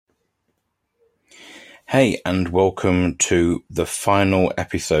Hey, and welcome to the final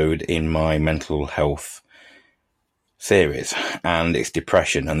episode in my mental health series, and it's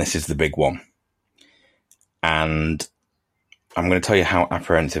depression, and this is the big one. And I'm going to tell you how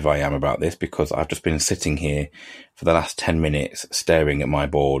apprehensive I am about this, because I've just been sitting here for the last 10 minutes staring at my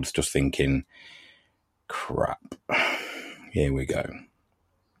boards, just thinking, crap, here we go.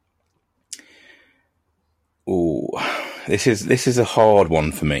 Ooh, this is a hard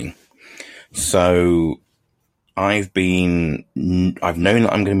one for me. So I've known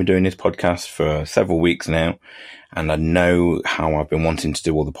that I'm going to be doing this podcast for several weeks now, and I know how I've been wanting to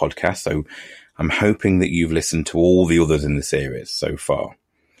do all the podcasts. So I'm hoping that you've listened to all the others in the series so far,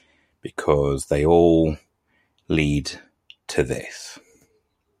 because they all lead to this.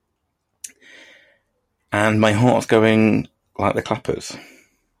 And my heart's going like the clappers.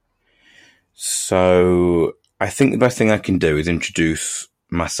 So I think the best thing I can do is introduce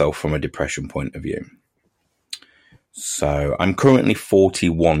myself from a depression point of view. So I'm currently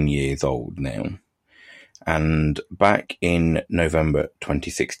 41 years old now. And back in November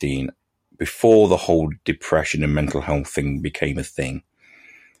 2016, before the whole depression and mental health thing became a thing,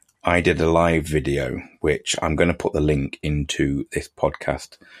 I did a live video, which I'm going to put the link into this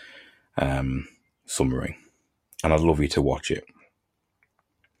podcast summary. And I'd love you to watch it.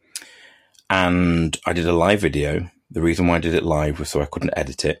 And I did a live video. The reason why I did it live was so I couldn't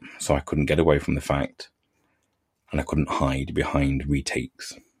edit it, so I couldn't get away from the fact, and I couldn't hide behind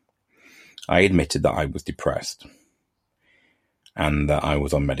retakes. I admitted that I was depressed and that I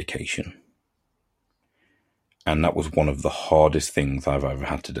was on medication. And that was one of the hardest things I've ever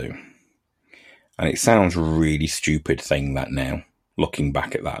had to do. And it sounds really stupid saying that now, looking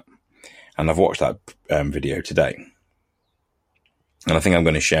back at that. And I've watched that video today. And I think I'm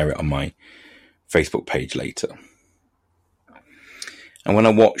going to share it on my Facebook page later. And when I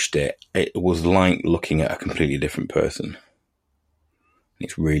watched it, it was like looking at a completely different person.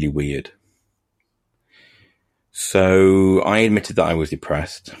 It's really weird. So I admitted that I was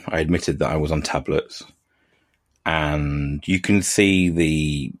depressed. I admitted that I was on tablets. And you can see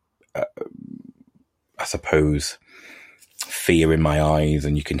the, I suppose, fear in my eyes,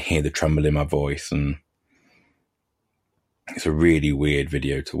 and you can hear the tremble in my voice. And it's a really weird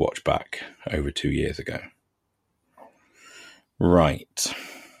video to watch back over 2 years ago. Right.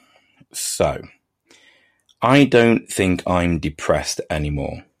 So, I don't think I'm depressed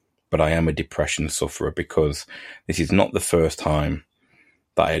anymore, but I am a depression sufferer, because this is not the first time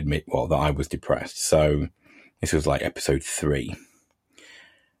that I admit, that I was depressed. So, this was like episode 3.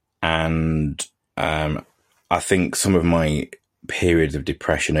 And I think some of my periods of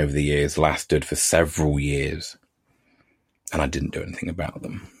depression over the years lasted for several years, and I didn't do anything about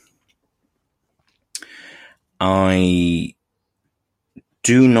them. I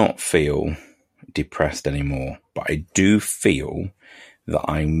do not feel depressed anymore, but I do feel that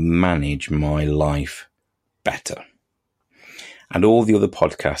I manage my life better. And all the other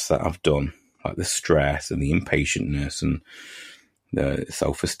podcasts that I've done, like the stress and the impatientness and the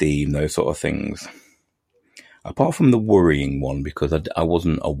self-esteem, those sort of things, apart from the worrying one, because I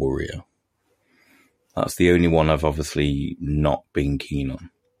wasn't a worrier. That's the only one I've obviously not been keen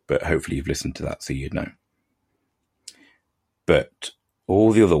on, but hopefully you've listened to that so you'd know. But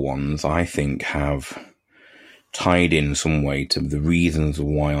all the other ones, I think, have tied in some way to the reasons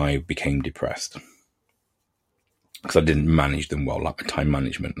why I became depressed. Because I didn't manage them well, like time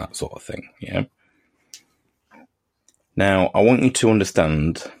management, that sort of thing, yeah? Now, I want you to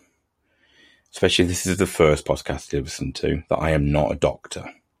understand, especially if this is the first podcast you listen to, that I am not a doctor.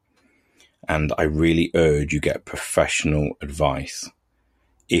 And I really urge you get professional advice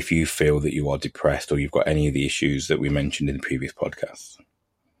if you feel that you are depressed or you've got any of the issues that we mentioned in the previous podcasts.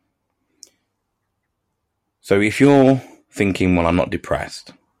 So if you're thinking, well, I'm not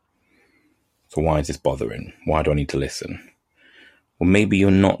depressed, so why is this bothering? Why do I need to listen? Well, maybe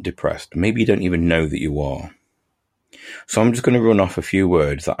you're not depressed. Maybe you don't even know that you are. So I'm just going to run off a few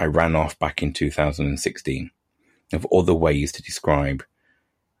words that I ran off back in 2016 of other ways to describe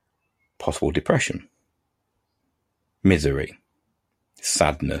possible depression. Misery,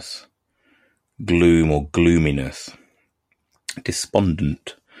 sadness, gloom or gloominess,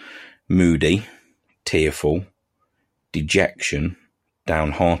 despondent, moody, tearful, dejection,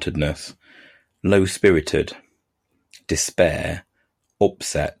 downheartedness, low-spirited, despair,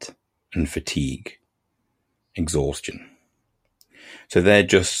 upset, and fatigue, exhaustion. So they're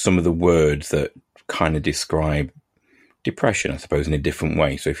just some of the words that kind of describe depression, I suppose, in a different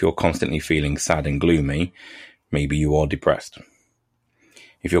way. So if you're constantly feeling sad and gloomy, maybe you are depressed.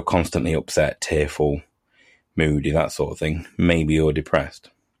 If you're constantly upset, tearful, moody, that sort of thing, maybe you're depressed.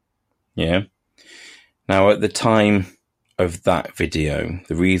 Yeah? Now, at the time of that video,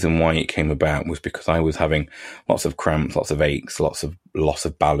 the reason why it came about was because I was having lots of cramps, lots of aches, lots of loss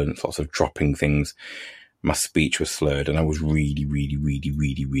of balance, lots of dropping things. My speech was slurred, and I was really, really, really,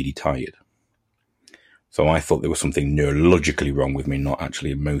 really, really tired. So I thought there was something neurologically wrong with me, not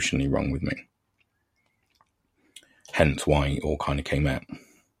actually emotionally wrong with me. Hence why it all kind of came out.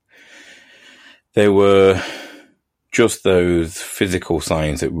 There were just those physical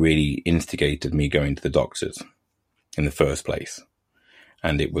signs that really instigated me going to the doctors in the first place.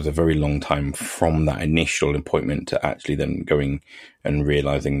 And it was a very long time from that initial appointment to actually then going and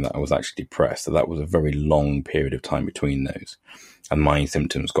realizing that I was actually depressed. So that was a very long period of time between those. And my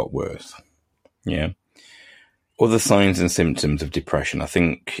symptoms got worse. Yeah. Other signs and symptoms of depression. I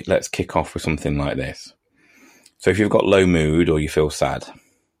think let's kick off with something like this. So if you've got low mood or you feel sad,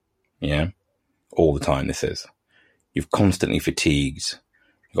 yeah, all the time this is. You've constantly fatigued.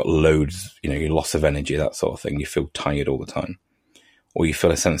 You've got loads, your loss of energy, that sort of thing. You feel tired all the time. Or you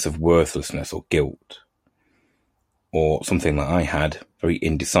feel a sense of worthlessness or guilt. Or something like I had, very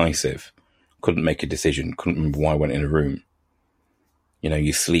indecisive. Couldn't make a decision. Couldn't remember why I went in a room.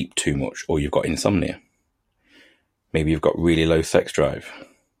 You sleep too much or you've got insomnia. Maybe you've got really low sex drive.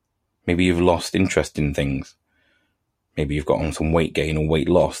 Maybe you've lost interest in things. Maybe you've got on some weight gain or weight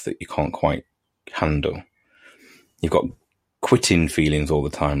loss that you can't quite handle. You've got quitting feelings all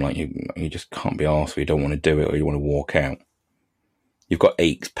the time, like you just can't be arsed, or you don't want to do it, or you want to walk out. You've got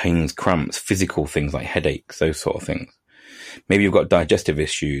aches, pains, cramps, physical things like headaches, those sort of things. Maybe you've got digestive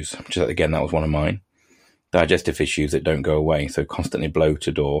issues, which again, that was one of mine. Digestive issues that don't go away, so constantly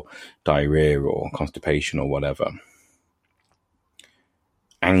bloated or diarrhea or constipation or whatever.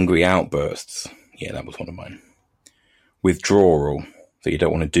 Angry outbursts, yeah, that was one of mine. Withdrawal, that you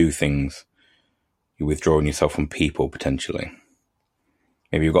don't want to do things. You're withdrawing yourself from people, potentially.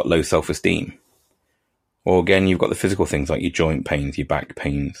 Maybe you've got low self-esteem. Or again, you've got the physical things like your joint pains, your back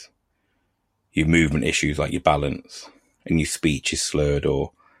pains, your movement issues like your balance, and your speech is slurred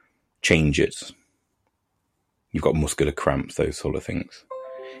or changes. You've got muscular cramps, those sort of things.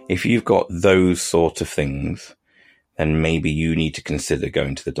 If you've got those sort of things, then maybe you need to consider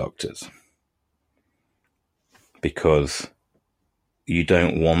going to the doctors. Because you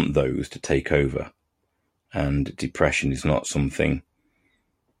don't want those to take over. And depression is not something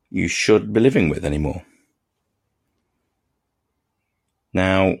you should be living with anymore.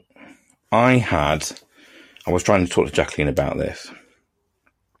 Now, I was trying to talk to Jacqueline about this.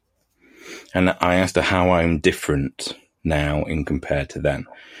 And I asked her how I'm different now in compared to then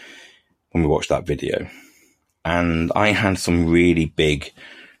when we watched that video. And I had some really big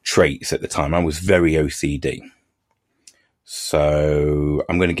traits at the time. I was very OCD. So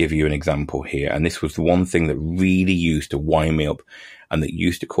I'm going to give you an example here. And this was the one thing that really used to wind me up and that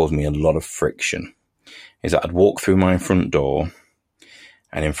used to cause me a lot of friction. Is that I'd walk through my front door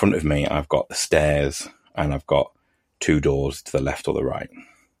and in front of me I've got the stairs and I've got two doors to the left or the right.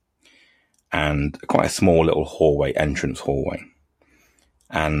 And quite a small little hallway, entrance hallway.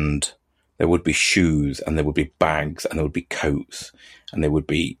 And there would be shoes and there would be bags and there would be coats and there would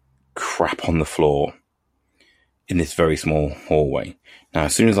be crap on the floor in this very small hallway. Now,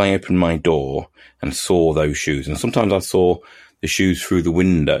 as soon as I opened my door and saw those shoes, and sometimes I saw the shoes through the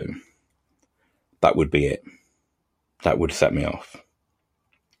window, that would be it. That would set me off.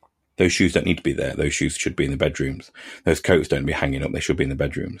 Those shoes don't need to be there. Those shoes should be in the bedrooms. Those coats don't be hanging up. They should be in the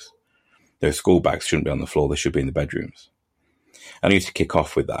bedrooms. Those school bags shouldn't be on the floor. They should be in the bedrooms. And I used to kick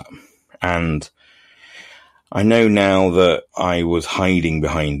off with that. And I know now that I was hiding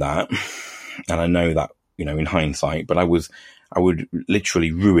behind that. And I know that, in hindsight, but I would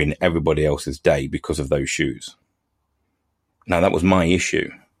literally ruin everybody else's day because of those shoes. Now, that was my issue.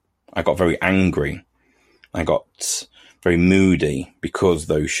 I got very angry. I got very moody because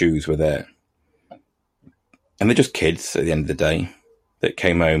those shoes were there. And they're just kids at the end of the day that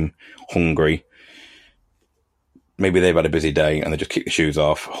came home hungry. Maybe they've had a busy day and they just kicked the shoes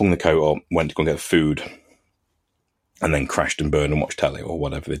off, hung the coat up, went to go and get food, and then crashed and burned and watched telly or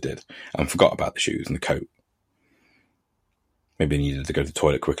whatever they did and forgot about the shoes and the coat. Maybe they needed to go to the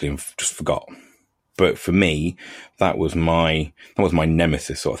toilet quickly and just forgot. But for me, that was my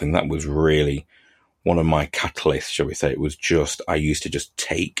nemesis sort of thing. That was really one of my catalysts, shall we say. It was just, I used to just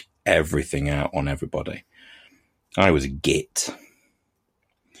take everything out on everybody. I was a git.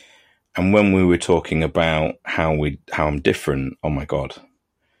 And when we were talking about how I'm different, oh my God,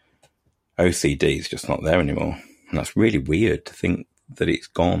 OCD is just not there anymore. And that's really weird to think that it's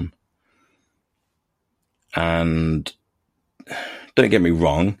gone. And don't get me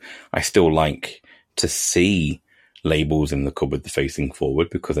wrong, I still like to see labels in the cupboard facing forward,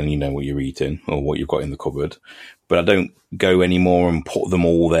 because then you know what you're eating or what you've got in the cupboard. But I don't go anymore and put them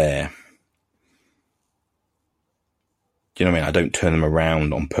all there. Do you know what I mean? I don't turn them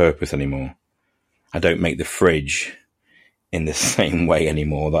around on purpose anymore. I don't make the fridge in the same way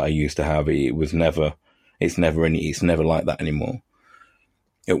anymore that I used to have. It's never like that anymore.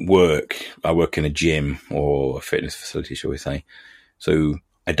 At work, I work in a gym or a fitness facility, shall we say. So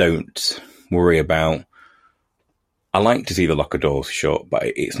I don't worry about, I like to see the locker doors shut, but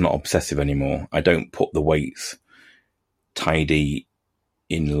it's not obsessive anymore. I don't put the weights tidy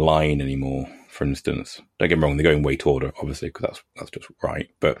in line anymore, for instance. Don't get me wrong, they go in weight order, obviously, because that's just right.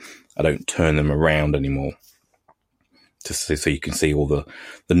 But I don't turn them around anymore so you can see all the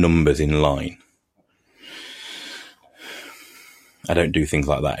numbers in line. I don't do things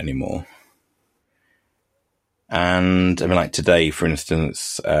like that anymore. And I mean, like today, for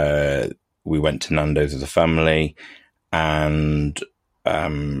instance, we went to Nando's as a family, and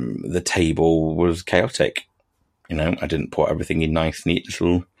the table was chaotic. You know, I didn't put everything in nice, neat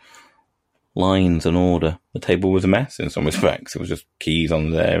little lines and order. The table was a mess in some respects. It was just keys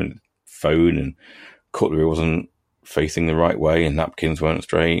on there, and phone, and cutlery wasn't facing the right way, and napkins weren't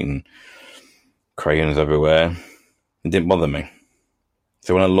straight, and crayons everywhere. It didn't bother me.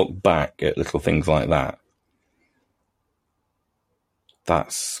 So when I look back at little things like that,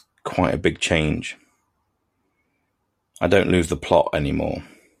 that's quite a big change. I don't lose the plot anymore.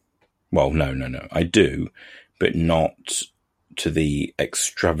 Well, no. I do, but not to the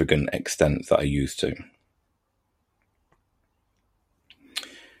extravagant extent that I used to.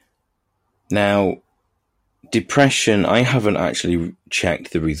 Now, depression, I haven't actually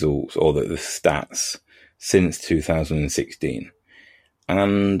checked the results or the stats since 2016.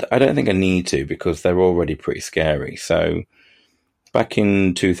 And I don't think I need to, because they're already pretty scary. So back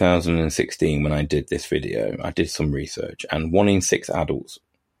in 2016, when I did this video, I did some research, and 1 in 6 adults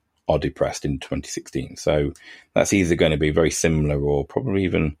are depressed in 2016. So that's either going to be very similar or probably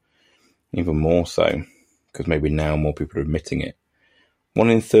even more so, because maybe now more people are admitting it. 1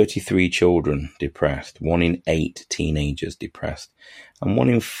 in 33 children depressed, 1 in 8 teenagers depressed, and 1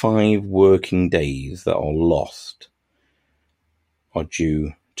 in 5 working days that are lost are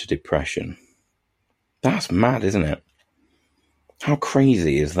due to depression. That's mad, isn't it? How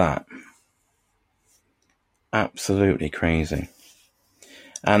crazy is that? Absolutely crazy.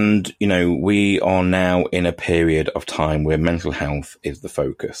 And, you know, we are now in a period of time where mental health is the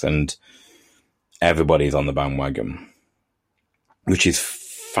focus, and everybody's on the bandwagon, which is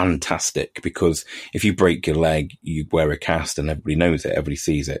fantastic, because if you break your leg, you wear a cast and everybody knows it, everybody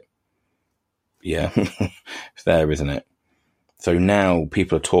sees it. Yeah, it's there, isn't it? So now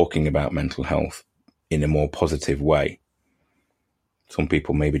people are talking about mental health in a more positive way. Some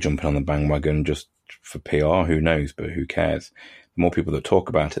people may be jumping on the bandwagon just for PR, who knows, but who cares? The more people that talk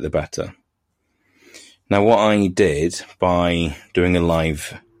about it, the better. Now, what I did by doing a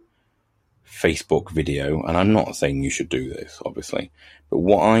live Facebook video, and I'm not saying you should do this, obviously, but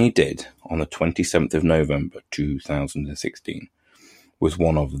what I did on the 27th of November 2016 was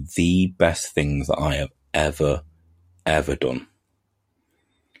one of the best things that I have ever done.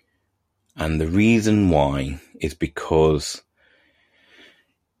 And the reason why is because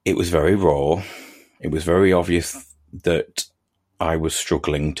it was very raw. It was very obvious that I was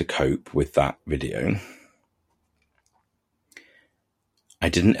struggling to cope with that video. I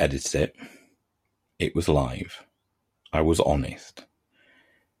didn't edit it. It was live. I was honest.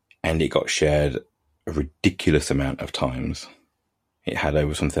 And it got shared a ridiculous amount of times. It had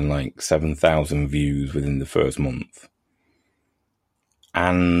over something like 7,000 views within the first month.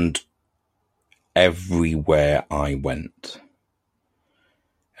 And everywhere I went,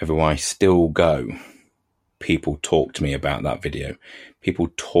 everywhere I still go, people talk to me about that video. People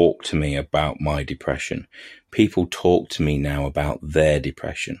talk to me about my depression. People talk to me now about their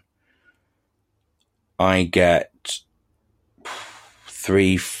depression. I get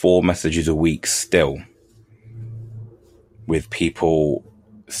 3-4 messages a week still with people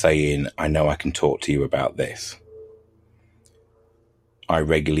saying, I know I can talk to you about this. I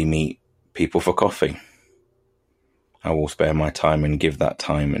regularly meet people for coffee. I will spare my time and give that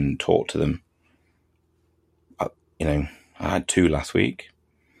time and talk to them. I had 2 last week,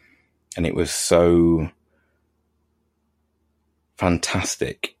 and it was so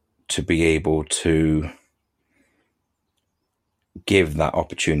fantastic to be able to give that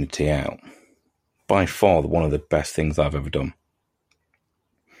opportunity out. By far one of the best things I've ever done.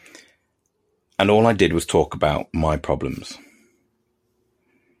 And all I did was talk about my problems.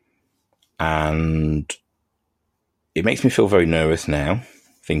 And it makes me feel very nervous now,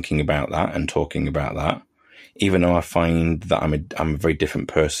 thinking about that and talking about that. even though I find that I'm a very different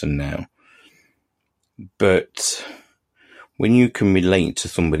person now. But when you can relate to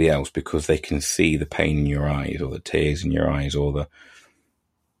somebody else because they can see the pain in your eyes, or the tears in your eyes, or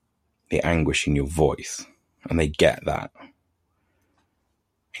the anguish in your voice, and they get that,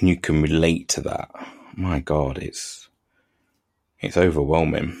 and you can relate to that, my God, it's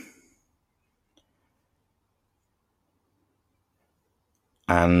overwhelming.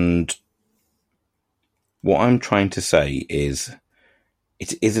 And what I'm trying to say is,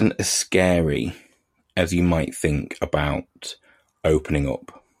 it isn't as scary as you might think about opening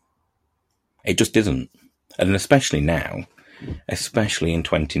up. It just isn't. And especially now, especially in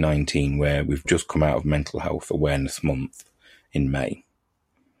 2019, where we've just come out of Mental Health Awareness Month in May.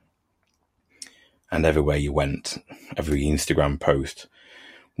 And everywhere you went, every Instagram post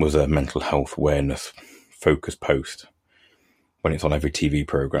was a mental health awareness focus post. When it's on every TV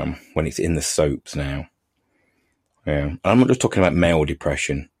program, when it's in the soaps now. Yeah. And I'm not just talking about male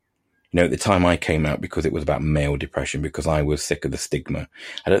depression. You know, at the time I came out, because it was about male depression, because I was sick of the stigma.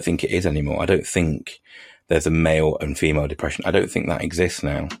 I don't think it is anymore. I don't think there's a male and female depression. I don't think that exists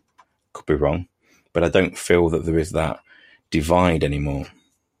now. Could be wrong. But I don't feel that there is that divide anymore.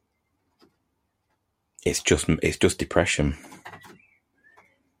 It's just depression.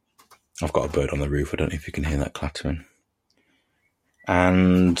 I've got a bird on the roof. I don't know if you can hear that clattering.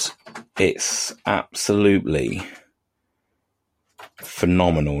 And it's absolutely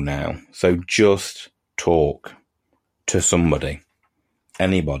phenomenal now. So just talk to somebody,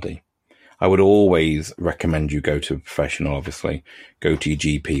 anybody. I would always recommend you go to a professional, obviously. Go to your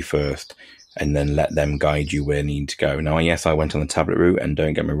GP first, and then let them guide you where you need to go. Now, yes, I went on the tablet route, and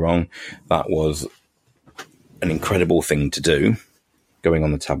don't get me wrong, that was an incredible thing to do. Going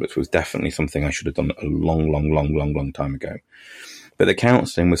on the tablets was definitely something I should have done a long time ago. But the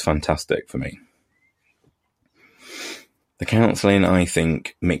counselling was fantastic for me. The counselling, I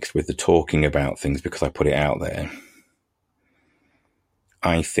think, mixed with the talking about things, because I put it out there,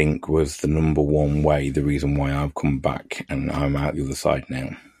 I think was the number one way, the reason why I've come back and I'm out the other side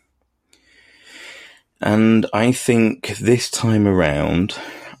now. And I think this time around,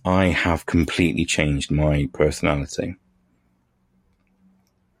 I have completely changed my personality.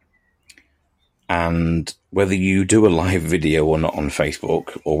 And whether you do a live video or not on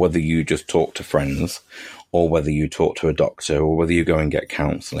Facebook, or whether you just talk to friends, or whether you talk to a doctor, or whether you go and get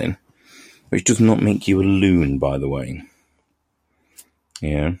counselling, which does not make you a loon, by the way.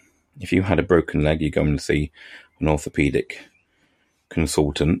 Yeah. If you had a broken leg, you go and see an orthopedic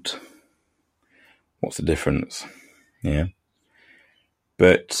consultant. What's the difference? Yeah.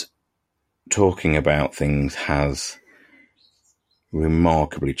 But talking about things has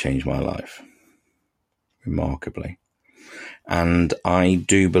remarkably changed my life. Remarkably. And I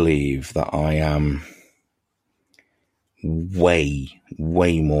do believe that I am way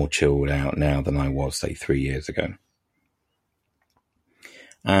more chilled out now than I was, say, 3 years ago.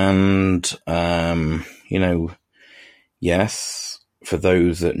 And, you know, yes, for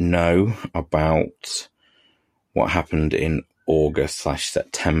those that know about what happened in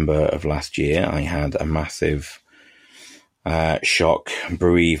August/September of last year, I had a massive shock,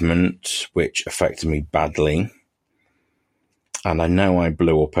 bereavement, which affected me badly. And I know I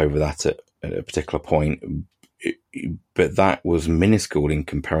blew up over that at a particular point, but that was minuscule in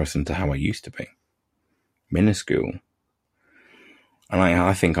comparison to how I used to be. Minuscule. And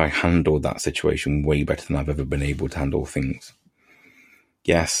I think I handled that situation way better than I've ever been able to handle things.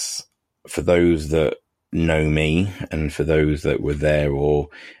 Yes, for those that know me, and for those that were there or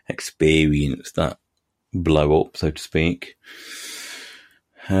experienced that blow up, so to speak,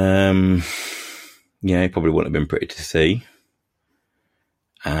 yeah, it probably wouldn't have been pretty to see.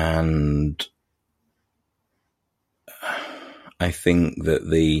 And I think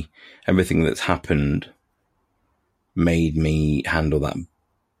that everything that's happened made me handle that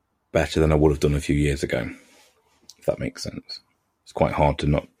better than I would have done a few years ago, if that makes sense. It's quite hard to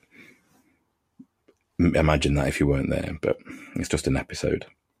not imagine that if you weren't there, but it's just an episode.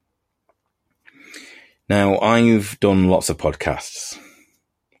 Now, I've done lots of podcasts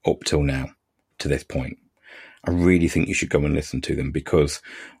up till now, to this point. I really think you should go and listen to them, because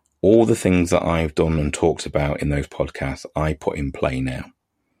all the things that I've done and talked about in those podcasts, I put in play now.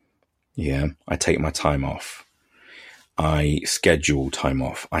 Yeah, I take my time off. I schedule time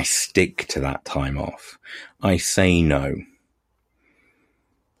off. I stick to that time off. I say no.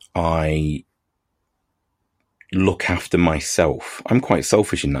 I look after myself. I'm quite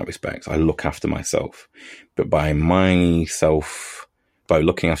selfish in that respect. I look after myself. But by looking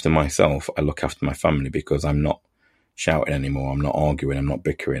after myself, I look after my family, because I'm not shouting anymore. I'm not arguing. I'm not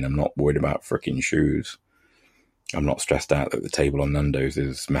bickering. I'm not worried about fricking shoes. I'm not stressed out that the table on Nando's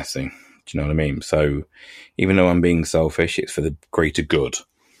is messy. Do you know what I mean? So even though I'm being selfish, it's for the greater good.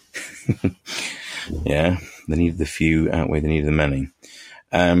 Yeah, the need of the few outweigh the need of the many.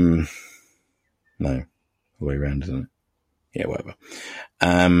 No, the way around, isn't it? Yeah, whatever.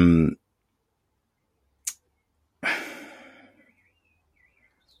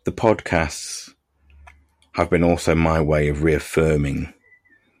 The podcasts have been also my way of reaffirming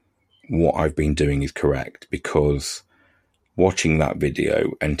what I've been doing is correct, because watching that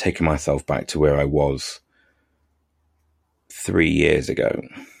video and taking myself back to where I was 3 years ago,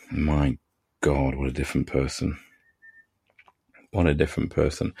 my God, what a different person. What a different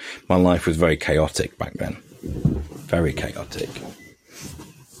person. My life was very chaotic back then. Very chaotic.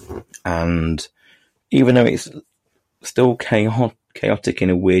 And even though it's still chaotic in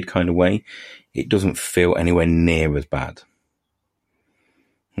a weird kind of way, it doesn't feel anywhere near as bad.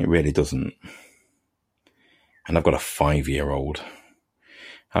 It really doesn't. And I've got a 5-year-old.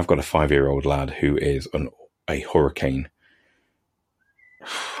 I've got a 5-year-old lad who is a hurricane.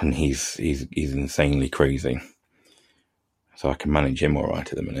 And he's insanely crazy. So I can manage him all right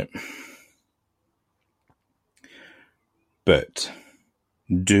at the minute. But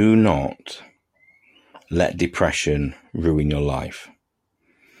do not let depression ruin your life.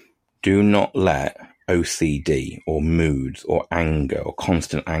 Do not let OCD or moods or anger or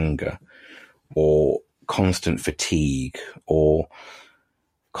constant anger or constant fatigue or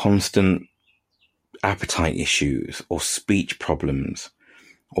constant appetite issues or speech problems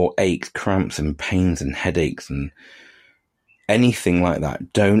or aches, cramps and pains and headaches and anything like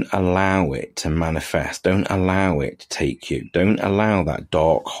that. Don't allow it to manifest. Don't allow it to take you. Don't allow that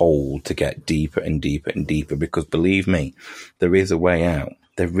dark hole to get deeper and deeper and deeper, because believe me, there is a way out.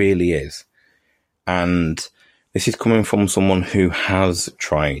 There really is. And this is coming from someone who has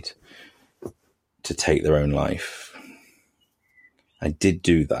tried to take their own life. I did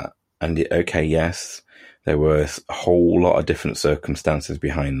do that. And yes, there were a whole lot of different circumstances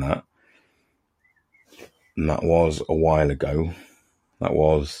behind that. And that was a while ago. That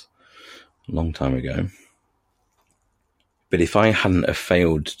was a long time ago. But if I hadn't have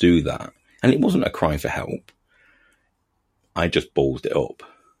failed to do that, and it wasn't a cry for help, I just ballsed it up.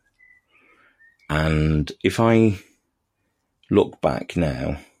 And if I look back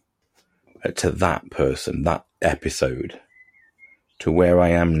now to that person, that episode, to where I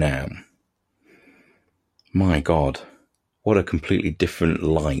am now, my God, what a completely different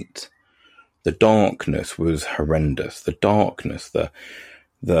light. The darkness was horrendous. The darkness, the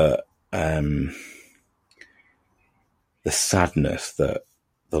sadness, the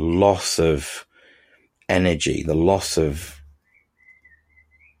loss of energy, the loss of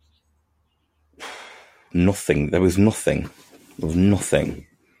nothing. There was nothing. There was nothing.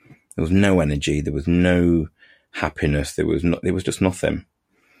 There was no energy. There was no happiness. There was just nothing.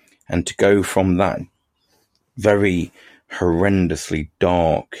 And to go from that very horrendously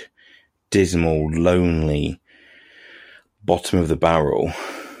dark, dismal, lonely bottom of the barrel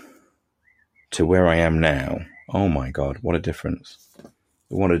to where I am now, oh my God, what a difference.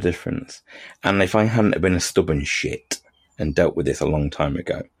 What a difference. And if I hadn't been a stubborn shit and dealt with this a long time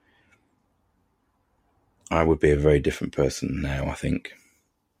ago, I would be a very different person now, I think.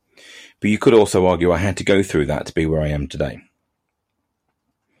 But you could also argue I had to go through that to be where I am today.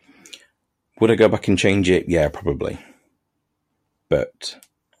 Would I go back and change it? Yeah, probably. But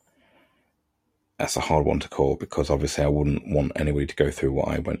that's a hard one to call, because obviously I wouldn't want anybody to go through what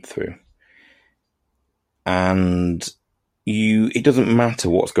I went through. And it doesn't matter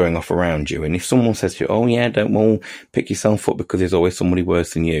what's going off around you. And if someone says to you, oh yeah, don't pick yourself up because there's always somebody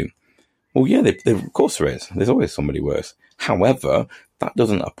worse than you. Well, yeah, of course there is. There's always somebody worse. However, that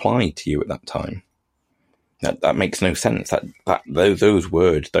doesn't apply to you at that time. That makes no sense. Those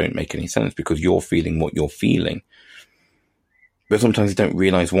words don't make any sense, because you're feeling what you're feeling. But sometimes you don't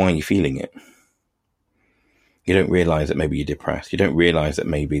realise why you're feeling it. You don't realise that maybe you're depressed. You don't realise that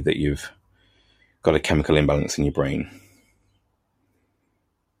maybe that you've got a chemical imbalance in your brain.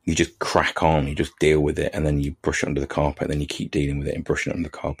 You just crack on, you just deal with it, and then you brush it under the carpet, and then you keep dealing with it and brushing it under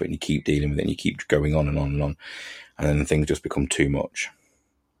the carpet, and you keep dealing with it, and you keep going on and on and on. And then things just become too much.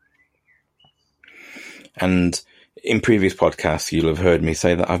 And in previous podcasts, you'll have heard me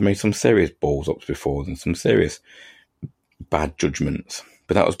say that I've made some serious balls ups before and some serious bad judgments.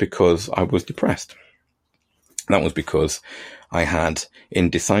 But that was because I was depressed. That was because I had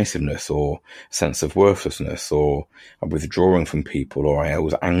indecisiveness or sense of worthlessness, or a withdrawing from people, or I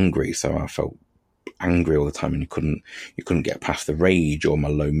was angry, so I felt angry all the time, and you couldn't get past the rage or my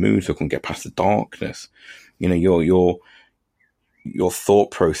low mood, so I couldn't get past the darkness. You know, your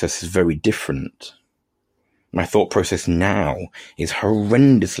thought process is very different My thought process now is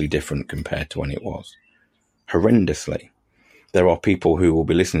horrendously different compared to when it was. Horrendously. There are people who will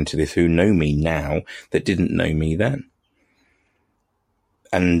be listening to this who know me now that didn't know me then.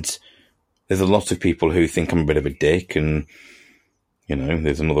 And there's a lot of people who think I'm a bit of a dick, and, you know,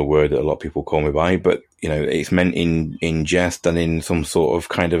 there's another word that a lot of people call me by, but, you know, it's meant in jest and in some sort of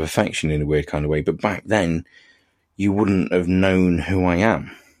kind of affection in a weird kind of way. But back then, you wouldn't have known who I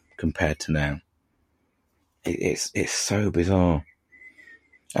am compared to now. It's so bizarre.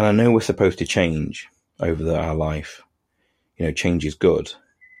 And I know we're supposed to change over our life. You know, change is good.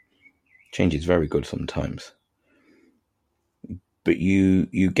 Change is very good sometimes. But you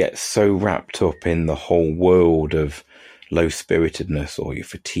get so wrapped up in the whole world of low-spiritedness, or your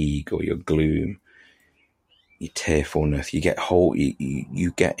fatigue, or your gloom, your tearfulness. You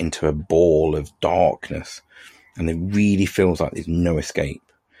get into a ball of darkness, and it really feels like there's no escape.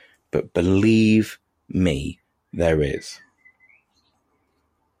 But believe me, there is.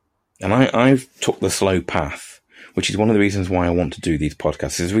 And I've took the slow path, which is one of the reasons why I want to do these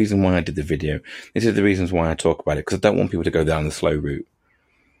podcasts. This is the reason why I did the video. This is the reasons why I talk about it, because I don't want people to go down the slow route.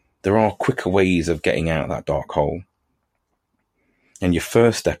 There are quicker ways of getting out of that dark hole. And your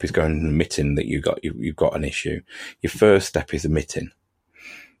first step is going and admitting that you've got an issue. Your first step is admitting.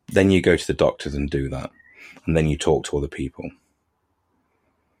 Then you go to the doctors and do that. And then you talk to other people.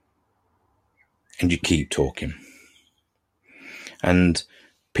 And you keep talking. And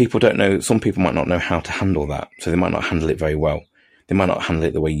people don't know, some people might not know how to handle that. So they might not handle it very well. They might not handle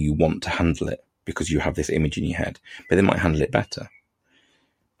it the way you want to handle it because you have this image in your head, but they might handle it better.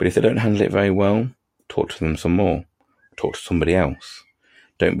 But if they don't handle it very well, talk to them some more. Talk to somebody else.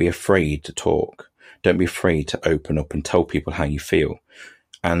 Don't be afraid to talk. Don't be afraid to open up and tell people how you feel.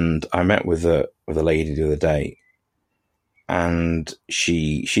 And I met with a lady the other day, and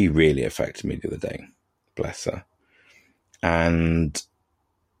she really affected me the other day. Bless her. And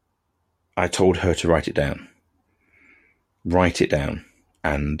I told her to write it down. Write it down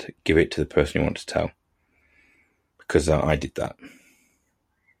and give it to the person you want to tell. Because I did that.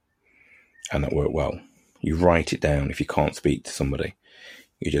 And that worked well. You write it down if you can't speak to somebody.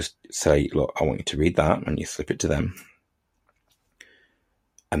 You just say, look, I want you to read that, and you slip it to them.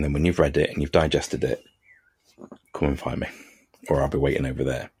 And then when you've read it and you've digested it, come and find me. Or I'll be waiting over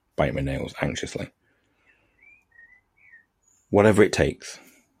there, biting my nails anxiously. Whatever it takes.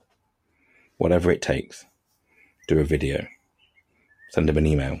 Whatever it takes. Do a video. Send them an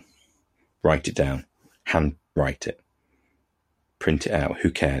email. Write it down. Handwrite it. Print it out. Who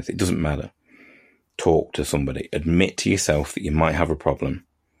cares? It doesn't matter. Talk to somebody. Admit to yourself that you might have a problem.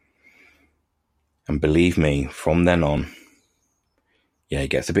 And believe me, from then on, yeah, it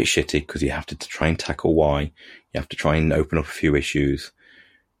gets a bit shitty because you have to try and tackle why. You have to try and open up a few issues.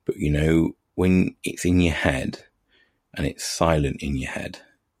 But you know, when it's in your head and it's silent in your head,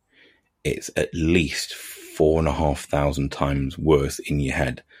 it's at least 4,500 times worse in your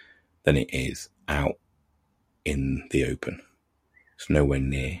head than it is out in the open. It's nowhere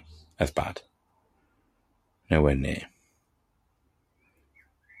near as bad. Nowhere near.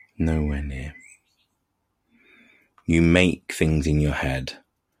 Nowhere near. You make things in your head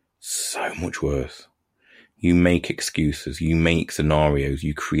so much worse. You make excuses. You make scenarios.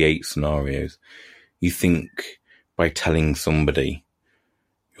 You create scenarios. You think by telling somebody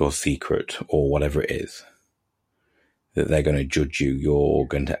your secret or whatever it is, that they're going to judge you. You're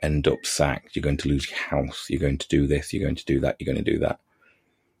going to end up sacked. You're going to lose your house. You're going to do this. You're going to do that. You're going to do that.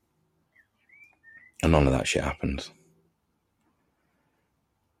 And none of that shit happens.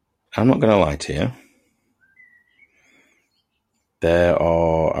 I'm not going to lie to you.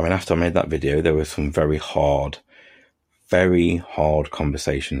 After I made that video, there were some very hard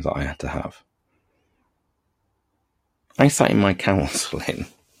conversations that I had to have. I sat in my counselling.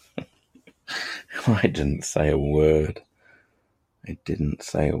 I didn't say a word.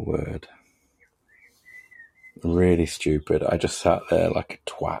 Really stupid. I just sat there like a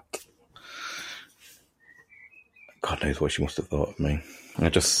twat. God knows what she must have thought of me. I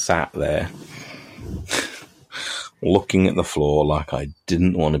just sat there looking at the floor like I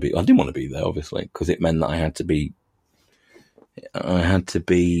didn't want to be. I didn't want to be there, obviously, because it meant that I had to be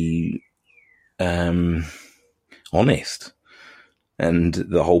honest. And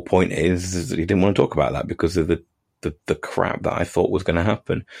the whole point is that he didn't want to talk about that because of the crap that I thought was going to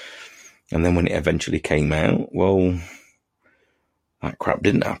happen. And then when it eventually came out, well, that crap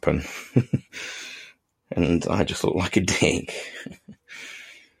didn't happen. And I just looked like a dick.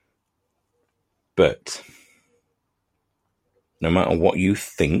 But no matter what you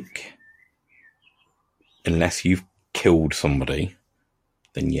think, unless you've killed somebody,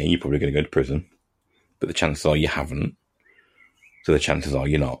 then yeah, you're probably going to go to prison. but the chances are you haven't. So the chances are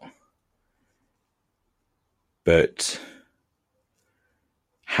you're not. But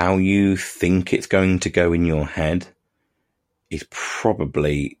how you think it's going to go in your head is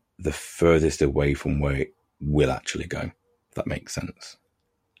probably the furthest away from where it will actually go, if that makes sense.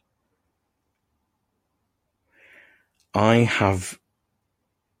 I have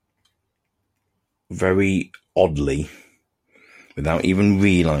very oddly, without even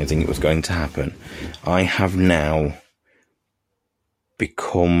realizing it was going to happen, I have now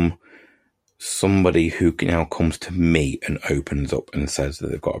become somebody who now comes to me and opens up and says that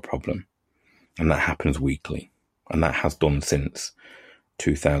they've got a problem. And that happens weekly. And that has done since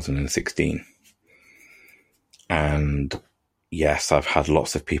 2016. And yes, I've had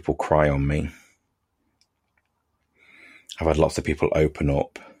lots of people cry on me. I've had lots of people open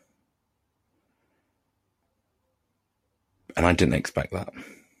up. And I didn't expect that.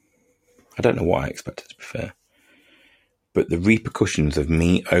 I don't know what I expected, to be fair. But the repercussions of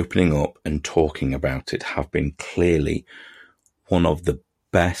me opening up and talking about it have been clearly one of the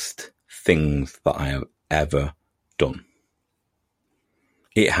best things that I have ever done.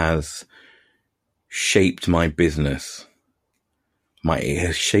 It has shaped my business. It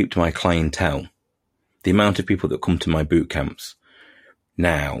has shaped my clientele. The amount of people that come to my boot camps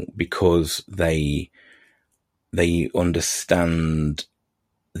now because they understand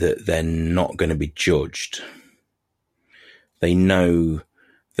that they're not going to be judged. They know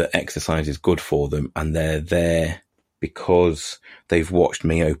that exercise is good for them, and they're there because they've watched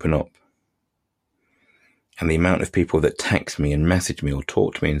me open up. And the amount of people that text me and message me or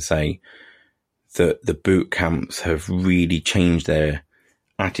talk to me and say that the boot camps have really changed their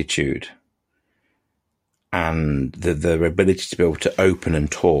attitude and their ability to be able to open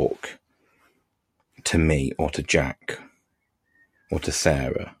and talk to me or to Jack or to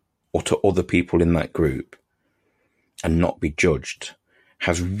Sarah or to other people in that group and not be judged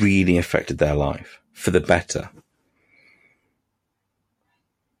has really affected their life for the better.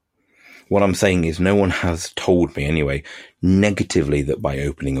 What I'm saying is no one has told me anyway negatively that by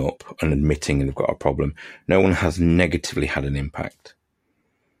opening up and admitting they've got a problem, no one has negatively had an impact.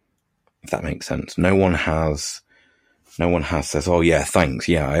 If that makes sense. No one has says, oh yeah, thanks.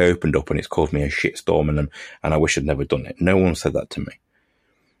 Yeah, I opened up and it's caused me a shitstorm and I wish I'd never done it. No one said that to me.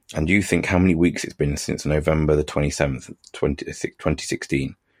 And you think how many weeks it's been since November the 27th,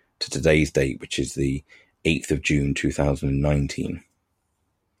 2016 to today's date, which is the 8th of June, 2019.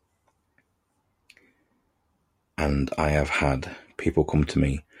 And I have had people come to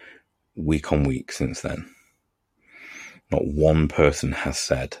me week on week since then. Not one person has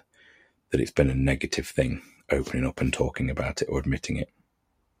said that it's been a negative thing, opening up and talking about it or admitting it.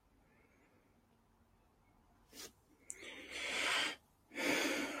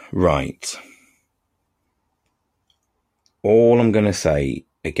 Right. All I'm going to say,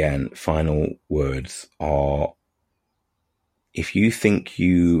 again, final words are, if you think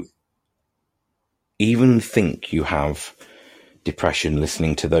you have depression,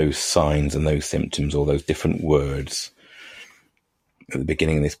 listening to those signs and those symptoms or those different words at the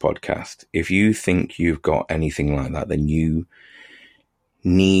beginning of this podcast, if you think you've got anything like that, then you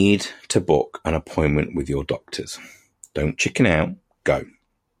need to book an appointment with your doctors. Don't chicken out, go.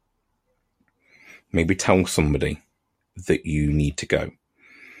 Maybe tell somebody that you need to go.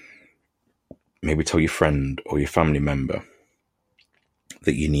 Maybe tell your friend or your family member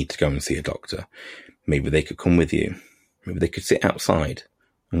that you need to go and see a doctor. Maybe they could come with you. Maybe they could sit outside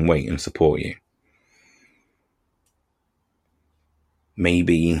and wait and support you.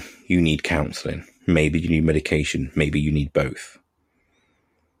 Maybe you need counselling. Maybe you need medication. Maybe you need both.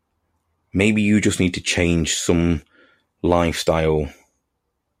 Maybe you just need to change some lifestyle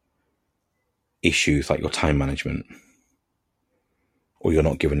issues like your time management, or you're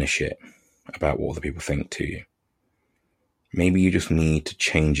not giving a shit about what other people think to you. Maybe you just need to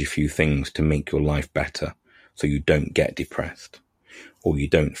change a few things to make your life better so you don't get depressed or you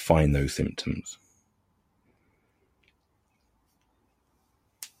don't find those symptoms.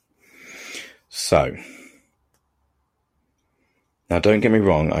 So, now don't get me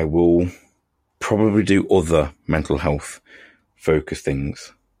wrong, I will probably do other mental health focused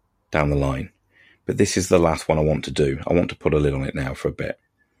things down the line. But this is the last one I want to do. I want to put a lid on it now for a bit.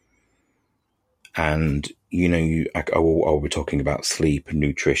 And, I will be talking about sleep and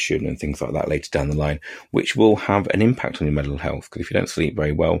nutrition and things like that later down the line, which will have an impact on your mental health. Because if you don't sleep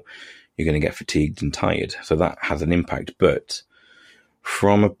very well, you're going to get fatigued and tired. So that has an impact. But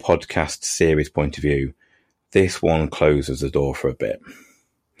from a podcast series point of view, this one closes the door for a bit.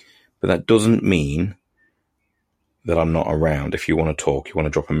 But that doesn't mean that I'm not around. If you want to talk, you want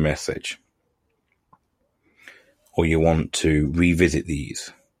to drop a message, or you want to revisit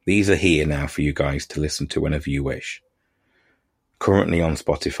these are here now for you guys to listen to whenever you wish. Currently on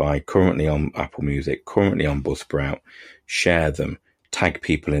Spotify, currently on Apple Music, currently on Buzzsprout. Share them, tag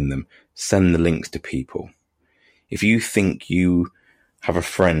people in them, send the links to people. If you think you have a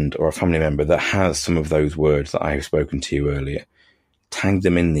friend or a family member that has some of those words that I have spoken to you earlier, tag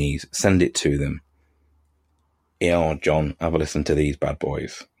them in these, send it to them. Yeah, John, have a listen to these bad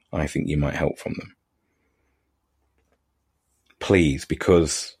boys. I think you might help from them. Please,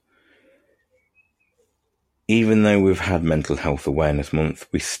 because even though we've had Mental Health Awareness Month,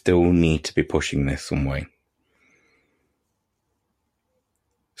 we still need to be pushing this some way.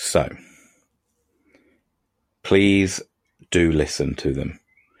 So, please do listen to them.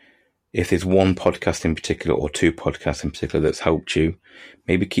 If there's one podcast in particular or two podcasts in particular that's helped you,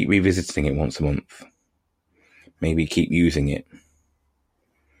 maybe keep revisiting it once a month. Maybe keep using it.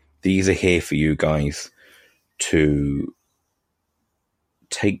 These are here for you guys to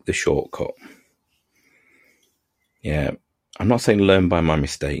take the shortcut. Yeah, I'm not saying learn by my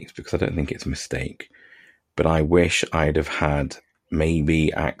mistakes, because I don't think it's a mistake, but I wish I'd have had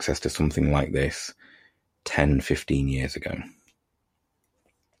maybe access to something like this 10, 15 years ago.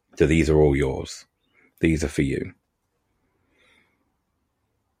 So these are all yours. These are for you.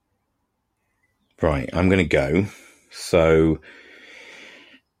 Right, I'm going to go. So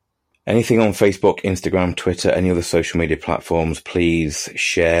anything on Facebook, Instagram, Twitter, any other social media platforms, please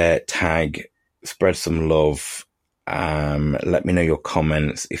share, tag, spread some love. Let me know your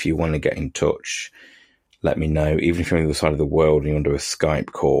comments. If you want to get in touch, let me know. Even if you're on the other side of the world and you want to do a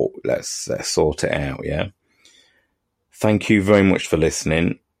Skype call, let's sort it out, yeah? Thank you very much for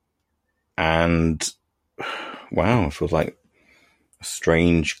listening. And wow, it feels like a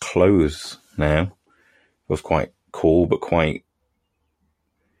strange close now. It was quite cool, but quite,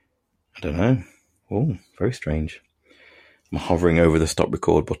 I don't know. Oh, very strange. I'm hovering over the stop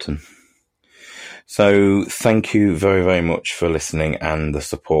record button. So thank you very, very much for listening and the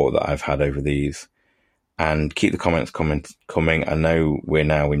support that I've had over these. And keep the comments coming. I know we're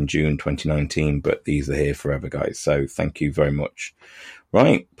now in June 2019, but these are here forever, guys. So thank you very much.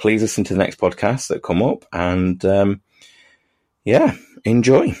 Right, please listen to the next podcast that come up and,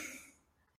 enjoy.